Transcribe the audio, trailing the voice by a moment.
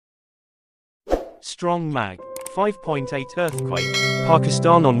Strong Mag. 5.8 earthquake.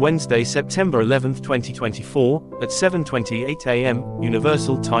 Pakistan on Wednesday, September 11, 2024, at 7:28 a.m.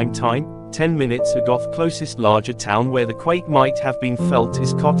 Universal Time, 10 minutes ago. Closest larger town where the quake might have been felt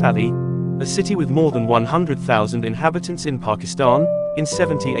is Kotali, a city with more than 100,000 inhabitants in Pakistan, in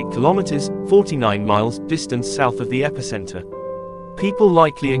 78 kilometers, 49 miles, distance south of the epicenter. People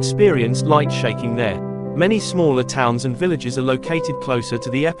likely experienced light shaking there. Many smaller towns and villages are located closer to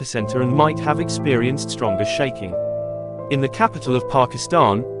the epicenter and might have experienced stronger shaking. In the capital of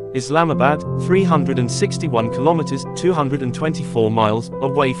Pakistan, Islamabad, 361 kilometers, 224 miles,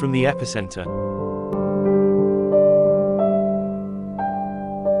 away from the epicenter.